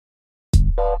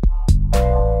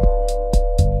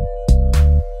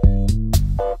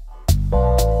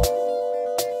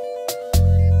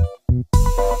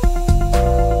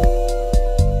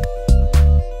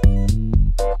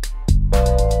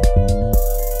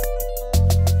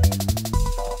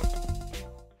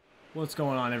What's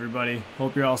going on, everybody?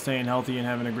 Hope you're all staying healthy and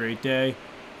having a great day.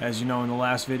 As you know, in the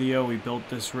last video we built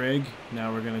this rig.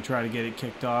 Now we're going to try to get it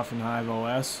kicked off in HIVE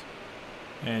OS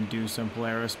and do some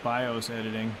Polaris Bios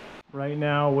editing. Right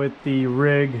now, with the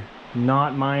rig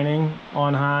not mining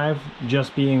on Hive,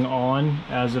 just being on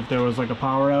as if there was like a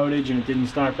power outage and it didn't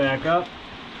start back up,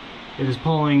 it is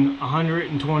pulling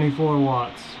 124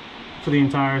 watts for the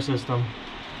entire system,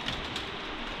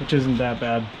 which isn't that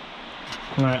bad.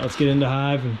 Alright, let's get into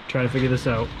Hive and try to figure this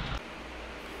out.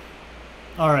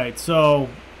 Alright, so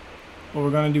what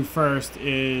we're going to do first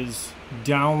is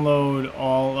download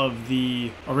all of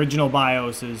the original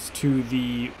BIOSes to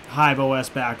the HIVE OS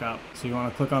backup. So you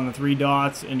want to click on the three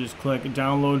dots and just click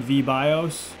download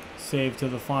vBIOS, save to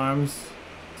the farms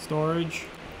storage.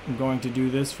 I'm going to do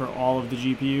this for all of the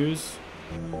GPUs.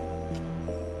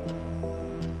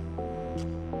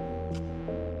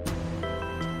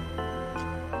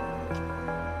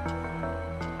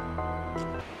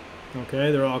 Okay,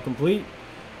 they're all complete.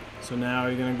 So now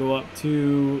you're going to go up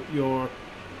to your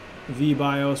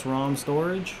vBIOS ROM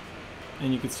storage,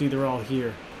 and you can see they're all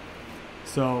here.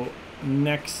 So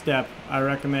next step, I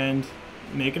recommend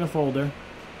making a folder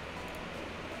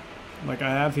like I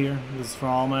have here. This is for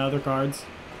all my other cards.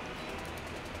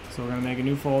 So we're going to make a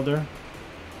new folder.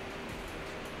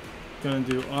 Going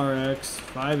to do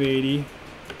RX580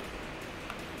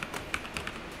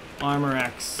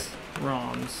 X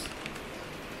ROMs.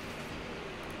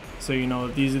 So you know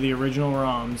that these are the original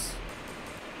ROMs.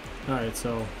 Alright,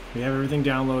 so we have everything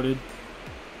downloaded.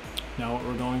 Now what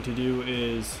we're going to do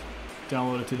is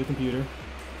download it to the computer.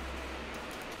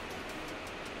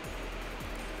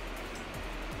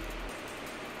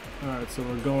 Alright, so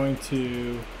we're going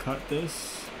to cut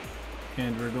this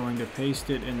and we're going to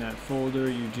paste it in that folder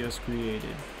you just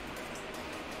created.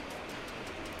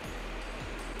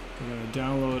 We're going to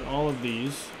download all of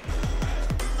these.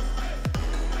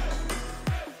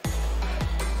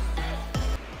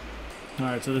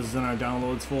 Alright, so this is in our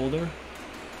downloads folder.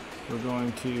 We're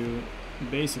going to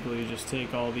basically just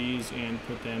take all these and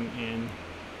put them in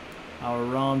our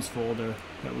ROMs folder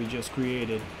that we just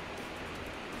created.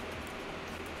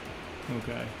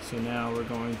 Okay, so now we're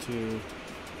going to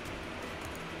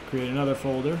create another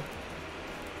folder.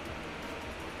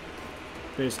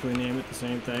 Basically name it the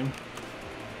same thing.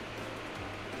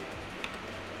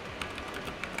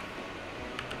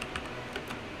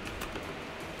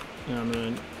 And I'm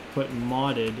going to put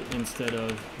modded instead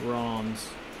of ROMs.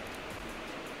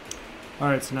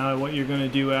 Alright, so now what you're going to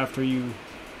do after you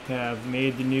have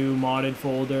made the new modded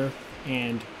folder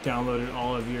and downloaded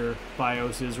all of your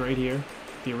BIOSes right here,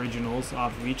 the originals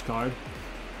off of each card,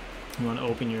 you want to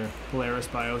open your Polaris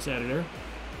BIOS editor.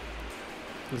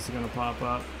 This is going to pop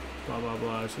up, blah blah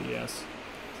blah, so yes.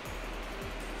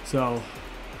 So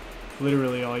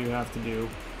literally all you have to do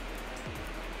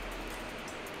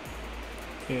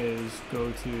is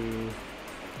go to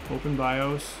Open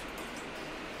BIOS.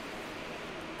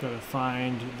 Gotta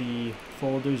find the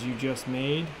folders you just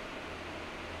made.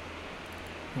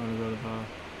 I'm gonna go to the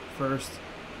first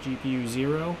GPU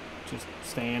 0. Just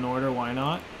stay in order, why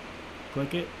not?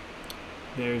 Click it.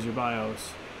 There's your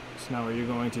BIOS. So now what you're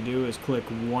going to do is click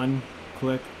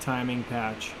one-click timing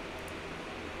patch.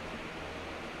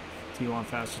 Do you want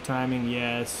faster timing?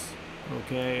 Yes.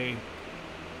 Okay.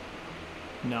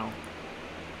 No.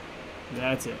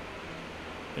 That's it.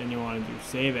 Then you want to do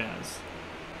save as.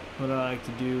 What I like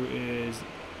to do is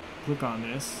click on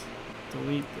this,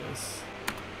 delete this,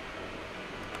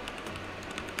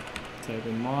 type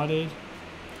in modded,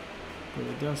 go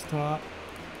to desktop,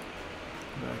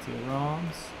 go back to your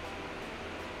ROMs,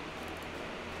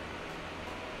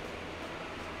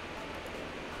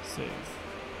 save.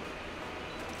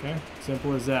 Okay,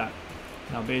 simple as that.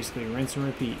 Now basically rinse and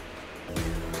repeat.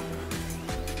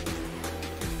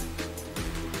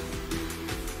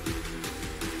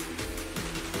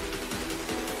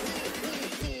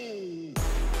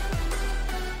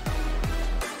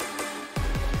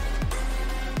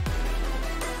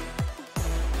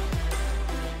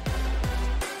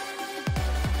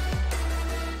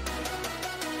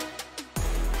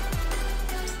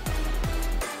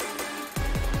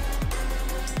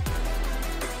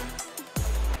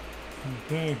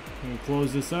 Okay, I'm going to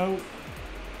close this out.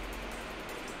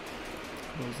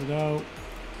 Close it out.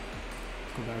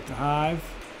 Go back to Hive.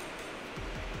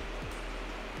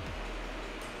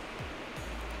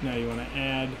 Now you want to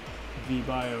add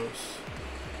vBIOS.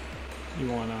 You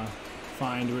want to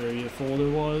find where your folder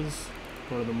was.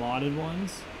 Go to the modded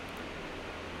ones.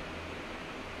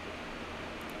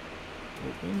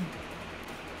 Open.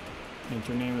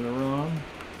 Enter name of the ROM.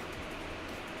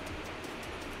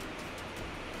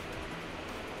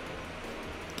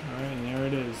 Alright,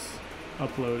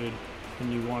 uploaded,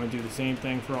 and you want to do the same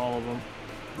thing for all of them.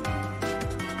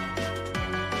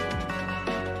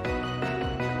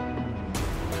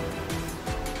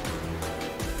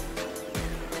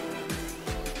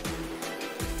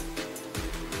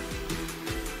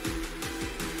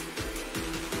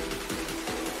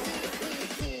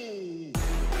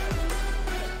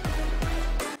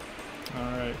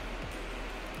 Alright,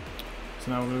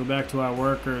 so now we're going to go back to our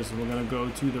workers, and we're going to go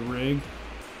to the rig,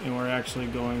 and we're actually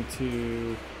going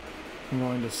to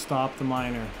stop the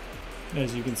miner.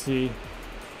 As you can see,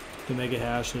 the mega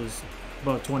hash is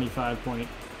about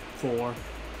 25.4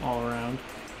 all around.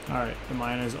 Alright, the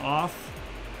miner's off.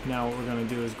 Now what we're going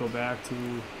to do is go back to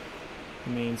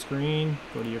the main screen,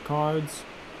 go to your cards,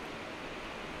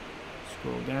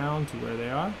 scroll down to where they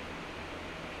are.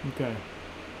 Okay,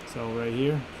 so right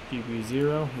here, GPU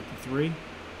 0, hit the 3.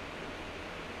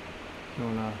 You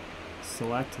want to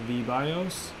select the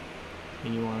BIOS,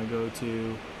 and you want to go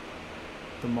to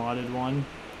the modded one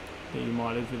that you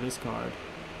modded for this card.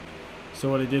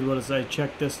 So what I did was I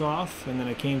checked this off, and then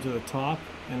I came to the top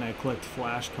and I clicked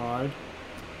flash card.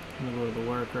 I'm gonna go to the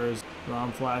workers,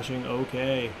 ROM flashing,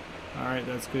 okay. Alright,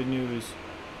 that's good news.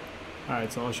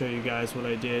 Alright, so I'll show you guys what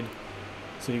I did.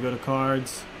 So you go to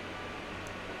cards,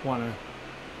 want to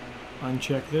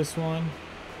uncheck this one,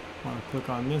 want to click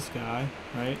on this guy,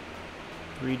 right?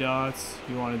 3 dots,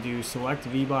 you want to do select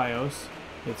vBIOS,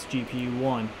 it's GPU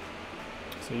 1.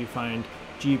 So you find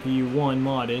GPU 1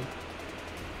 modded,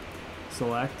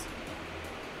 select.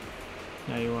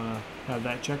 Now you want to have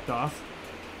that checked off,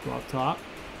 go up top,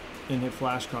 and hit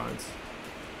flashcards.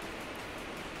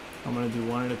 I'm going to do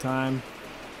one at a time,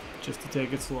 just to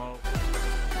take it slow.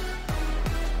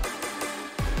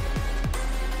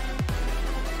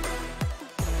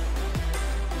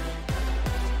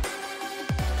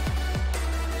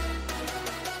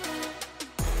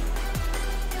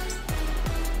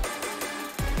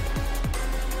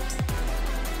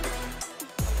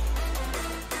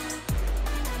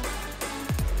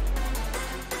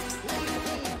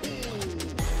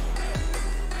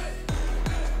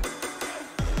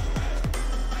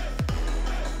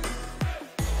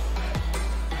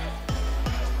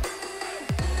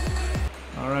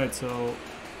 Alright, so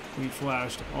we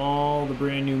flashed all the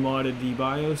brand new modded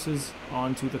vBIOSes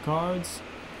onto the cards.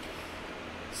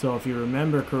 So if you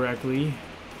remember correctly,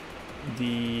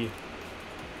 the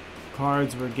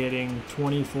cards were getting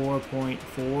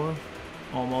 24.4,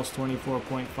 almost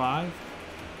 24.5.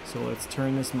 So let's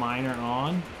turn this miner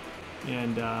on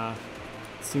and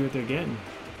see what they're getting.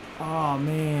 Oh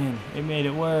man, it made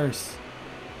it worse.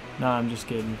 Nah, I'm just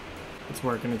kidding. It's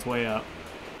working its way up.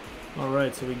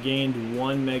 Alright, so we gained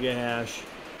 1 mega hash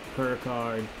per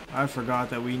card. I forgot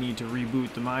that we need to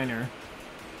reboot the miner,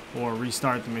 or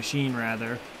restart the machine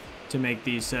rather, to make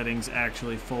these settings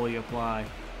actually fully apply.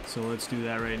 So let's do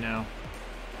that right now.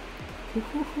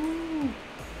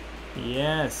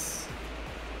 Yes!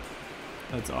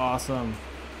 That's awesome.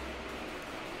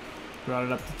 Brought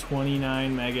it up to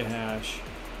 29 mega hash.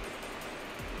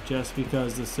 Just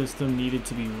because the system needed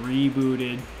to be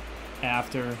rebooted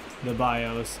after the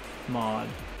BIOS mod.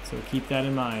 So keep that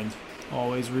in mind.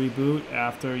 Always reboot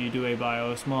after you do a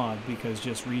BIOS mod, because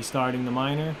just restarting the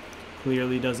miner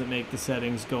clearly doesn't make the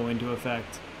settings go into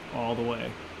effect all the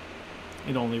way.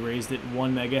 It only raised it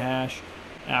 1 mega hash.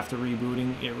 After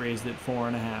rebooting, it raised it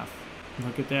 4.5.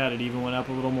 Look at that, it even went up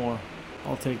a little more.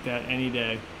 I'll take that any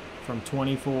day. From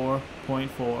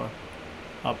 24.4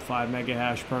 up 5 mega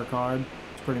hash per card.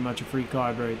 It's pretty much a free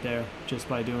card right there, just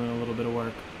by doing a little bit of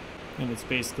work. And it's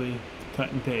basically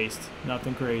cut and paste,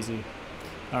 nothing crazy.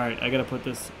 Alright, I gotta put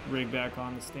this rig back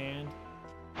on the stand.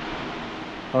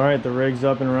 Alright, the rig's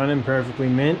up and running, perfectly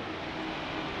mint.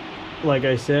 Like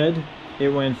I said, it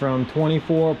went from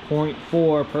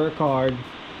 24.4 per card,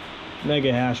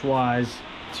 mega hash wise,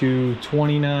 to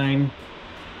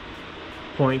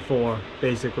 29.4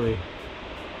 basically,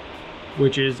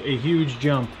 which is a huge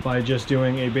jump by just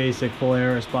doing a basic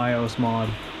Polaris BIOS mod.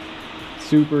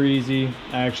 Super easy.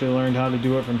 I actually learned how to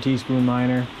do it from Teaspoon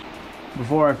Miner.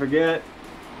 Before I forget,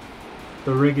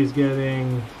 the rig is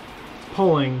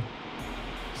pulling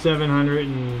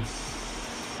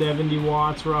 770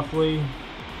 watts roughly,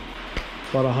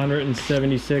 about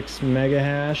 176 mega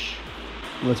hash.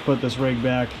 Let's put this rig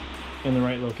back in the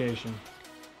right location.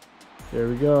 There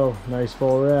we go, nice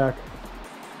full rack.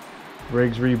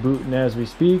 Rig's rebooting as we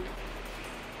speak.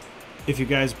 If you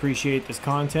guys appreciate this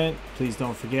content, please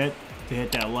don't forget to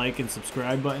hit that like and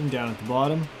subscribe button down at the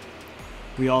bottom.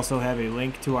 We also have a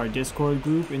link to our Discord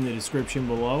group in the description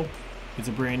below. It's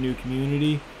a brand new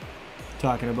community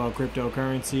talking about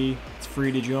cryptocurrency. It's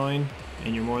free to join,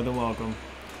 and you're more than welcome.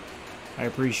 I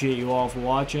appreciate you all for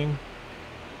watching.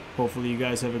 Hopefully you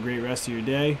guys have a great rest of your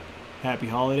day. Happy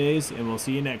holidays, and we'll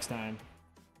see you next time.